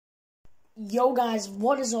Yo guys,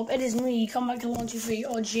 what is up? It is me, Comeback123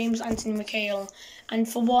 or James Anthony McHale. And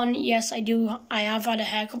for one, yes, I have had a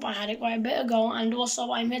haircut. I had it quite a bit ago, and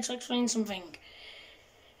also I'm here to explain something.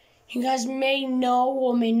 You guys may know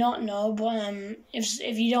or may not know, but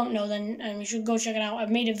if you don't know, then you should go check it out. I've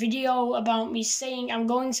made a video about me saying I'm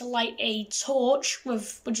going to light a torch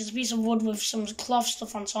which is a piece of wood with some cloth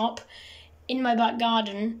stuff on top in my back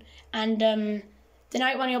garden, and the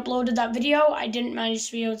night when I uploaded that video, I didn't manage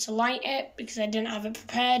to be able to light it because I didn't have it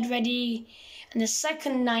prepared ready. And the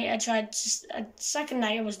second night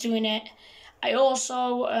I was doing it, I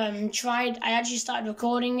also I actually started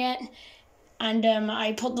recording it, and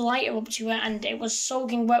I put the lighter up to it, and it was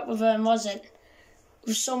soaking wet with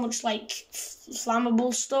with so much like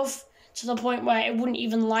flammable stuff to the point where it wouldn't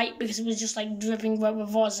even light because it was just like dripping wet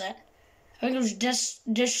with I think it was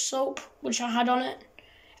dish soap which I had on it.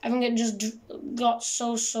 I think it just got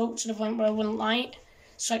so soaked to the point where it wouldn't light,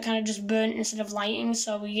 so it kind of just burnt instead of lighting,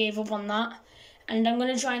 so we gave up on that. And I'm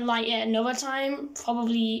going to try and light it another time,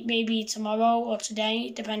 probably maybe tomorrow or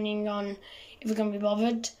today, depending on if we're going to be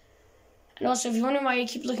bothered. And also, if you're wondering why I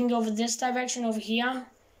keep looking over this direction over here,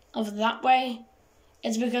 over that way,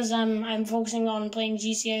 it's because I'm focusing on playing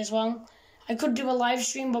GTA as well. I could do a live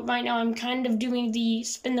stream, but right now I'm kind of doing the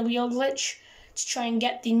spin the wheel glitch to try and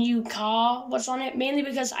get the new car what's on it, mainly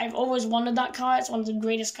because I've always wanted that car. It's one of the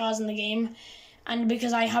greatest cars in the game, and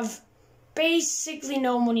because I have basically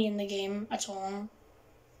no money in the game at all.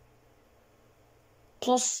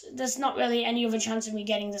 Plus, there's not really any other chance of me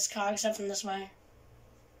getting this car except from this way.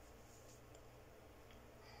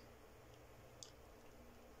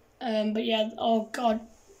 But yeah, oh god,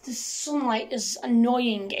 the sunlight is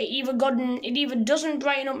annoying. It either doesn't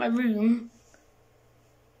brighten up my room,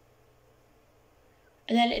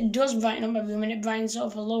 and then it does brighten up my room and it brightens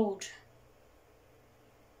up a load.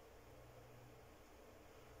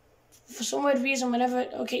 For some weird reason,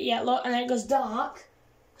 okay, yeah, look, and then it goes dark,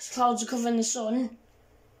 because clouds are covering the sun,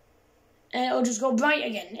 and it'll just go bright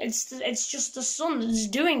again. It's just the sun that's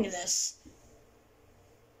doing this.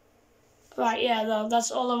 Right, yeah, though,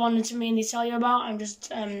 that's all I wanted to mainly tell you about. I'm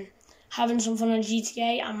just having some fun on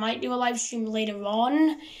GTA. I might do a live stream later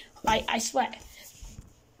on. I swear.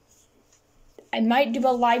 I might do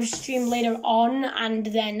a live stream later on, and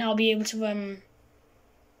then I'll be able to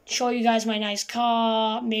show you guys my nice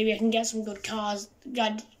car. Maybe I can get some good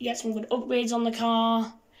get some good upgrades on the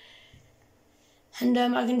car, and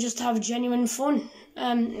I can just have genuine fun.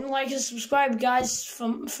 Like and subscribe, guys, for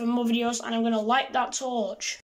more videos, and I'm gonna light that torch.